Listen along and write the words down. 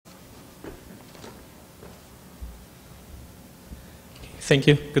Thank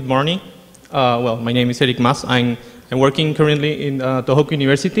you. Good morning. Well, my name is Eric Mas. I'm working currently in Tohoku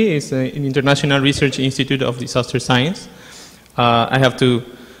University. It's an international research institute of disaster science. I have to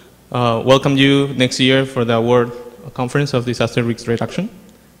welcome you next year for the World Conference of Disaster Risk Reduction.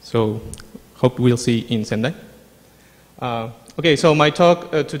 So, hope we'll see in Sendai. Okay, so my talk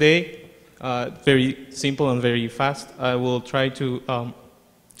today, very simple and very fast. I will try to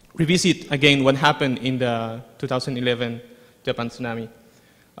revisit again what happened in the 2011 Japan tsunami,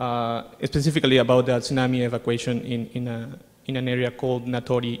 specifically about the tsunami evacuation in an area called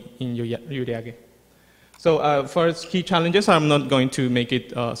Natori in Yuriage. So first, key challenges. I'm not going to make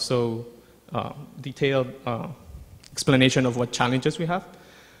it so detailed explanation of what challenges we have,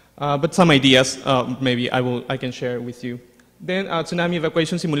 but some ideas maybe I can share with you. Then tsunami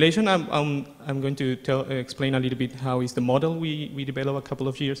evacuation simulation. I'm going to explain a little bit how is the model we developed a couple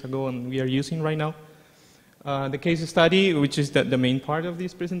of years ago and we are using right now. The case study, which is the main part of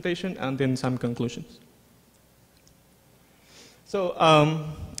this presentation, and then some conclusions. So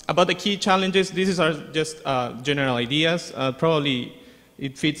about the key challenges, these are just general ideas. Probably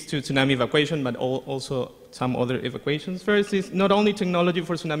it fits to tsunami evacuation, but also some other evacuations. First is not only technology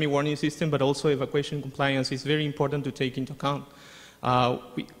for tsunami warning system, but also evacuation compliance is very important to take into account.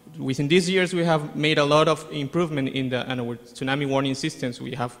 Within these years, we have made a lot of improvement in our tsunami warning systems.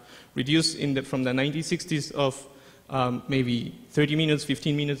 We have reduced from the 1960s of maybe 30 minutes,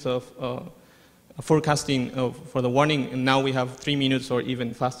 15 minutes of forecasting for the warning, and now we have 3 minutes or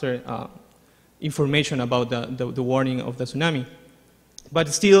even faster information about the warning of the tsunami. But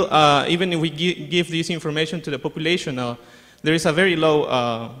still, even if we give this information to the population, there is a very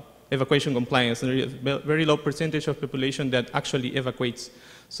low evacuation compliance. There is a very low percentage of population that actually evacuates.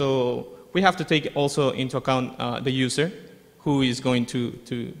 So we have to take also into account the user who is going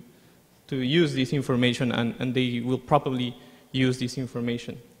to use this information, and they will probably use this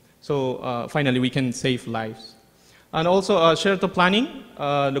information. So finally, we can save lives. And also shelter planning,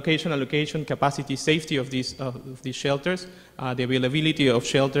 location, allocation, capacity, safety of these shelters, the availability of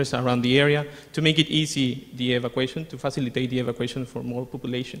shelters around the area to make it easy, the evacuation, to facilitate the evacuation for more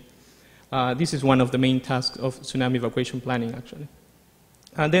population. This is one of the main tasks of tsunami evacuation planning, actually.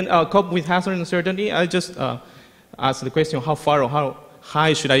 And then cope with hazard uncertainty. I just asked the question, how far or how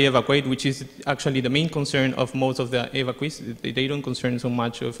high should I evacuate, which is actually the main concern of most of the evacuees. They don't concern so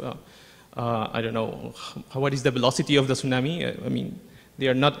much of, I don't know, what is the velocity of the tsunami. I mean, they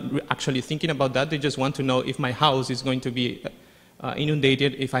are not actually thinking about that. They just want to know if my house is going to be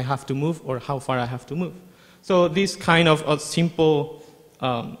inundated, if I have to move, or how far I have to move. So these kind of simple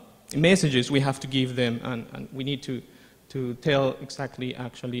messages we have to give them, and we need to tell exactly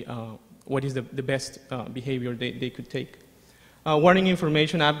actually what is the best behavior they could take. Warning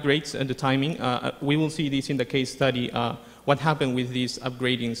information upgrades and the timing. We will see this in the case study, what happened with these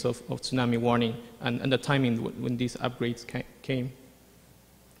upgradings of tsunami warning and the timing when these upgrades came.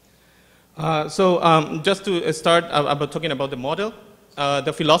 So just to start about talking about the model,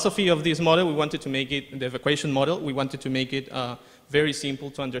 the philosophy of this model, we wanted to make it, the evacuation model, we wanted to make it very simple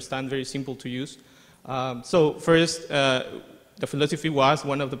to understand, very simple to use. So first, the philosophy was,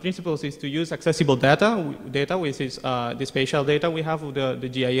 one of the principles is to use accessible data which is the spatial data we have with the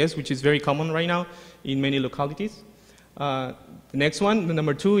GIS, which is very common right now in many localities. The next one, the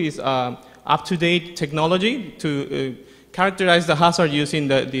number 2, is up-to-date technology to characterize the hazard using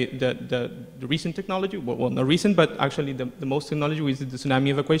the recent technology. Well, not recent, but actually the most technology is the tsunami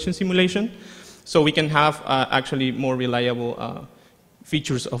evacuation simulation. So we can have actually more reliable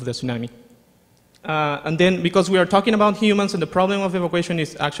features of the tsunami. And then, because we are talking about humans, and the problem of evacuation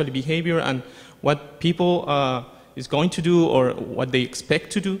is actually behavior and what people is going to do or what they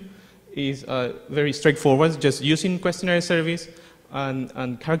expect to do is very straightforward, just using questionnaire surveys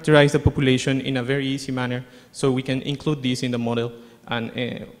and characterize the population in a very easy manner, so we can include this in the model,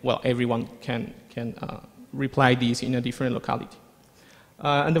 and well, everyone can reply this in a different locality.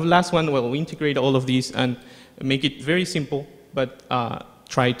 And the last one, well, we integrate all of these and make it very simple, but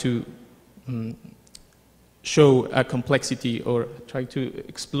try to show a complexity or try to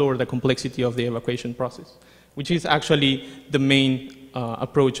explore the complexity of the evacuation process, which is actually the main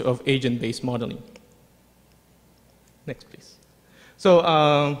approach of agent-based modeling. Next, please. So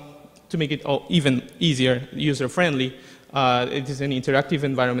to make it all even easier, user-friendly, it is an interactive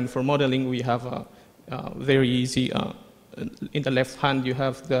environment for modeling. We have a very easy, in the left hand you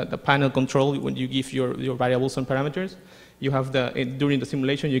have the panel control when you give your variables and parameters. You have during the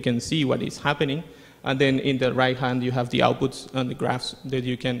simulation you can see what is happening, and then in the right hand you have the outputs and the graphs that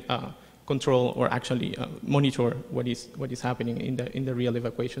you can control or actually monitor what is happening in the real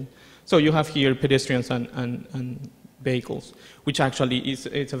evacuation. So you have here pedestrians and vehicles, which actually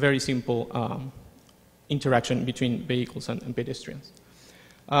it's a very simple interaction between vehicles and pedestrians.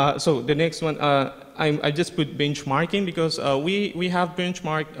 So the next one, I just put benchmarking because we have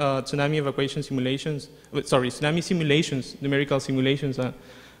benchmarked tsunami evacuation simulations, tsunami simulations, numerical simulations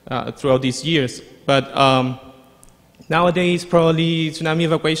throughout these years. But nowadays, probably tsunami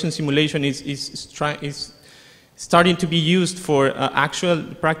evacuation simulation is starting to be used for actual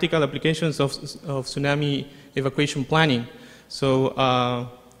practical applications of tsunami evacuation planning. So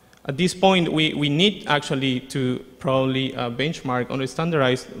at this point, we need actually to probably benchmark or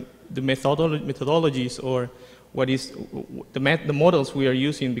standardize the methodologies or what is the models we are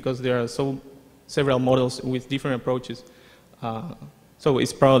using, because there are several models with different approaches. So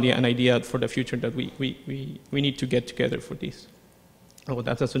it's probably an idea for the future that we need to get together for this. Oh,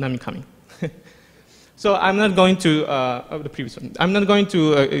 that's a tsunami coming. So I'm not going to, the previous one. I'm not going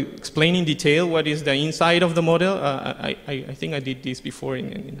to explain in detail what is the inside of the model. I think I did this before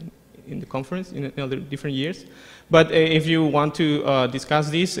in the conference in other different years. But if you want to discuss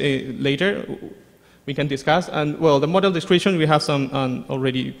this later, we can discuss. And well, the model description, we have some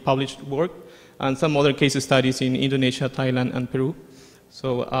already published work and some other case studies in Indonesia, Thailand, and Peru.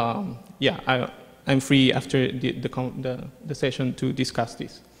 So yeah, I'm free after the session to discuss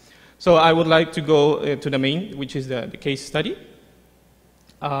this. So I would like to go to the main, which is the case study.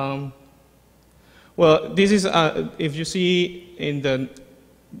 Well, this is, if you see in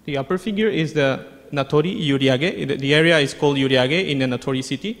the upper figure is the Natori, Yuriage. The area is called Yuriage in the Natori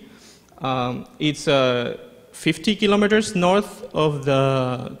city. It's 50 kilometers north of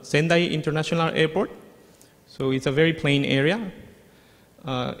the Sendai International Airport. So it's a very plain area.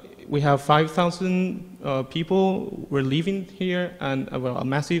 We have 5,000 people were living here, and a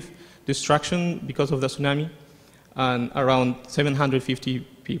massive destruction because of the tsunami, and around 750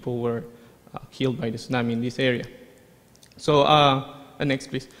 people were killed by the tsunami in this area. So next,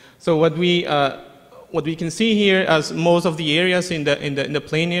 please. So what we can see here, as most of the areas in the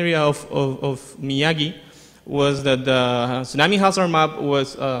plain area of Miyagi, was that the tsunami hazard map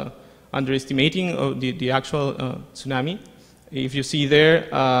was underestimating of the actual tsunami. If you see there,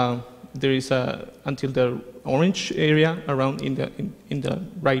 there is until the orange area around in the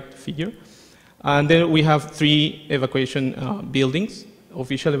right figure. And then we have 3 evacuation buildings,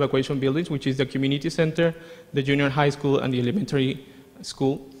 official evacuation buildings, which is the community center, the junior high school, and the elementary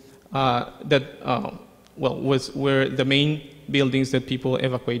school. That were the main buildings that people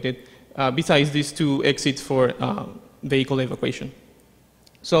evacuated, besides these 2 exits for vehicle evacuation.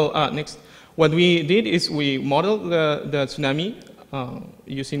 So next, what we did is we modeled the tsunami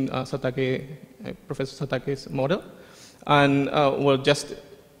using Professor Satake's model. And well, just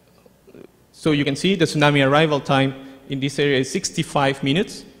so you can see, the tsunami arrival time in this area is 65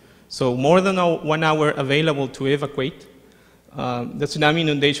 minutes. So more than 1 hour available to evacuate. The tsunami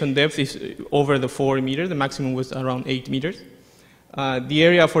inundation depth is over the 4 meters. The maximum was around 8 meters. The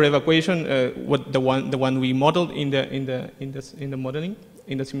area for evacuation, the one we modeled in the modeling,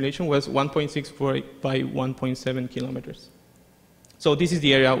 in the simulation, was 1.64 by 1.7 kilometers. So this is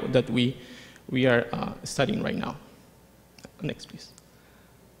the area that we are studying right now. Next, please.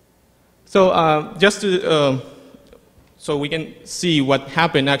 So just to so we can see what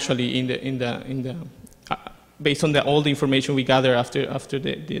happened actually based on all the information we gather after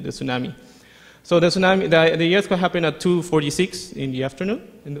the tsunami. So the tsunami, the earthquake happened at 2:46 in the afternoon,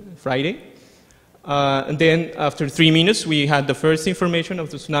 Friday. And then after 3 minutes, we had the first information of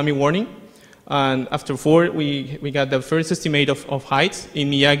the tsunami warning. And after 4, we got the first estimate of heights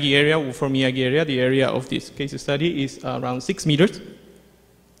in Miyagi area. For Miyagi area, the area of this case study is around 6 meters.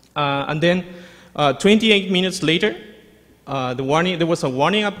 And then 28 minutes later, there was a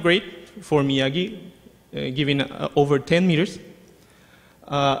warning upgrade for Miyagi, giving over 10 meters.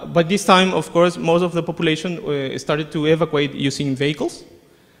 But this time, of course, most of the population started to evacuate using vehicles,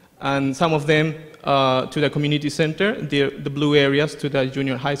 and some of them to the community center, the blue areas to the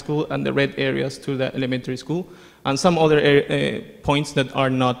junior high school, and the red areas to the elementary school, and some other points that are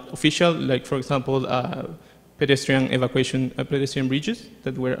not official, like, for example, pedestrian evacuation, pedestrian bridges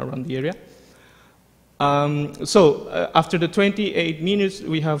that were around the area. So after the 28 minutes,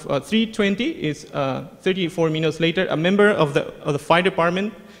 we have 3:20. It's 34 minutes later. A member of the fire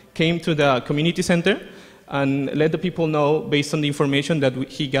department came to the community center and let the people know, based on the information that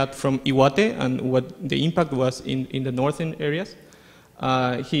he got from Iwate and what the impact was in the northern areas.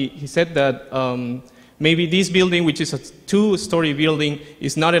 He said that maybe this building, which is a 2-story building,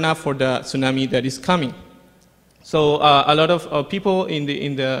 is not enough for the tsunami that is coming. So a lot of people in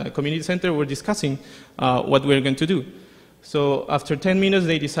the community center were discussing what we're going to do. So after 10 minutes,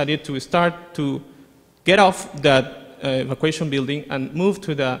 they decided to start to get off that evacuation building and moved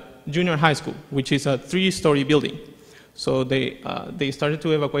to the junior high school, which is a 3-story building. So they started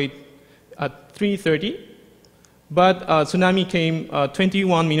to evacuate at 3:30, but tsunami came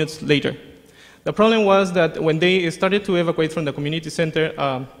 21 minutes later. The problem was that when they started to evacuate from the community center,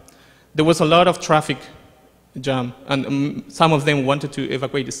 there was a lot of traffic jam, and some of them wanted to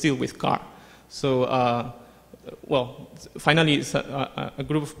evacuate still with car. So, well, finally, a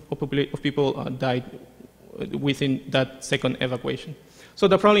group of people died within that second evacuation. So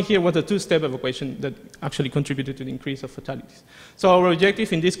the problem here was the 2-step evacuation that actually contributed to the increase of fatalities. So our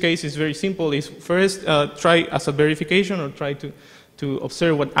objective in this case is very simple, is first try as a verification or try to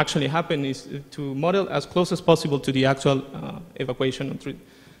observe what actually happened, is to model as close as possible to the actual evacuation of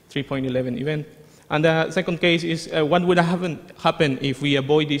 3.11 event. And the second case is what would have happened if we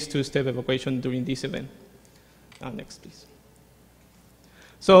avoid this 2-step evacuation during this event. Next, please.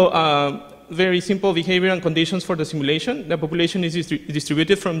 So very simple behavior and conditions for the simulation. The population is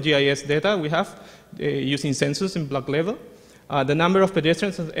distributed from GIS data we have using census and block level. The number of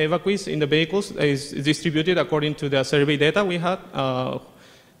pedestrians and evacuees in the vehicles is distributed according to the survey data we had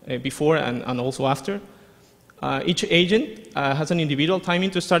before and also after. Each agent has an individual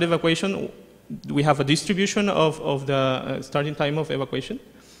timing to start evacuation. We have a distribution of the starting time of evacuation.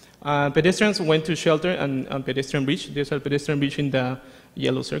 Pedestrians went to shelter and pedestrian bridge. There's a pedestrian bridge in the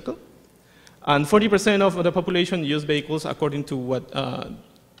yellow circle. And 40% of the population used vehicles according to what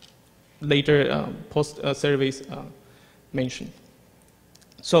later post-surveys mentioned.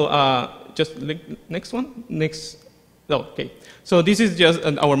 So just next one. Okay. So this is just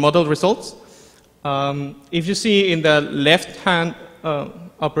our model results. If you see in the left-hand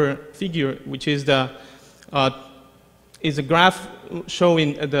upper figure, which is is a graph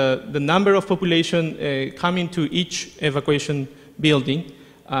showing the number of population coming to each evacuation building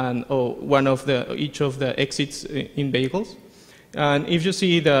and each of the exits in vehicles. And if you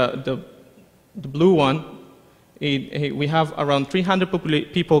see the blue one, we have around 300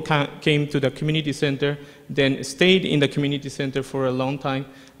 people came to the community center, then stayed in the community center for a long time,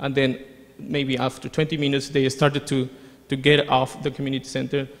 and then maybe after 20 minutes they started to get off the community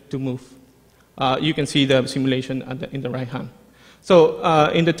center to move. You can see the simulation in the right hand. So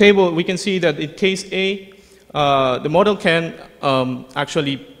in the table, we can see that in case A, the model can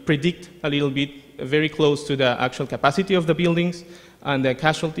actually predict a little bit, very close to the actual capacity of the buildings, and the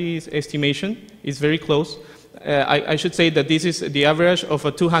casualties estimation is very close. I should say that this is the average of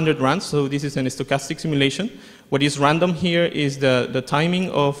 200 runs, so this is a stochastic simulation. What is random here is the timing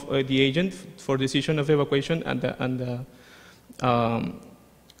of the agent for decision of evacuation and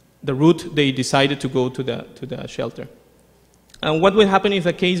the route they decided to go to the shelter. And what will happen if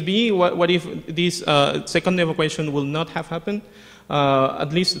the case B? What if this second evacuation will not have happened?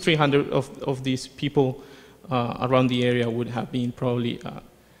 At least 300 of these people around the area would have been probably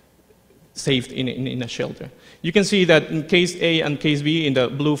saved in a shelter. You can see that in case A and case B, in the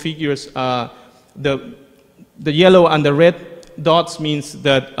blue figures, the yellow and the red dots means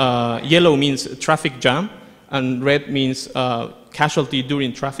that yellow means traffic jam, and red means casualty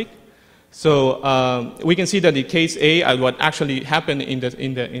during traffic. So we can see that in case A, what actually happened in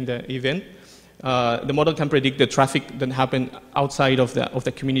the event, the model can predict the traffic that happened outside of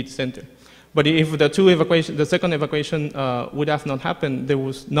the community center. But if the second evacuation would have not happened, there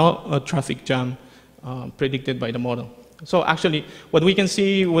was not a traffic jam predicted by the model. So actually, what we can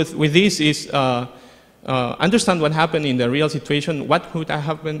see with this is understand what happened in the real situation, what would have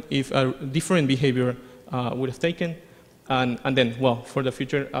happened if a different behavior would have taken, and then, well, for the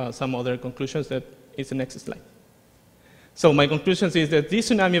future, some other conclusions that is the next slide. So my conclusions is that this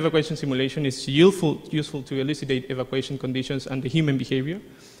tsunami evacuation simulation is useful to elucidate evacuation conditions and the human behavior,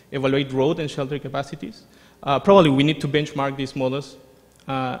 evaluate road and shelter capacities. Probably we need to benchmark these models.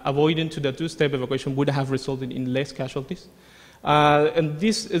 Avoidance to the 2-step evacuation would have resulted in less casualties. And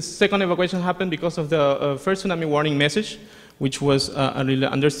this second evacuation happened because of the first tsunami warning message, which was really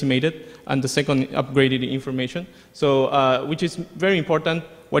underestimated, and the second upgraded information. So, which is very important.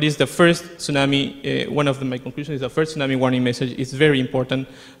 What is the first tsunami? One of my conclusions is the first tsunami warning message is very important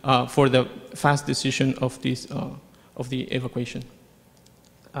for the fast decision of this of the evacuation.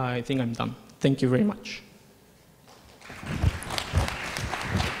 I think I'm done. Thank you very much.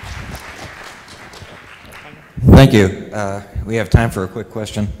 Thank you. We have time for a quick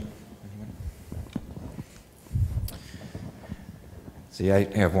question. See, I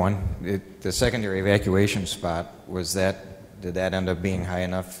have one. The secondary evacuation spot, did that end up being high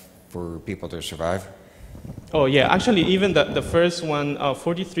enough for people to survive? Oh yeah, actually even the first one,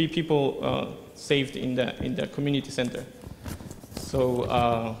 43 people saved in the community center.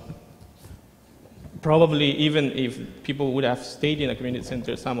 So probably even if people would have stayed in a community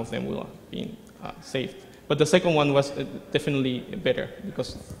center, some of them will have been saved. But the second one was definitely better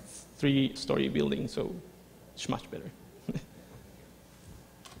because 3-story building, so it's much better.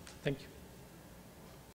 Thank you.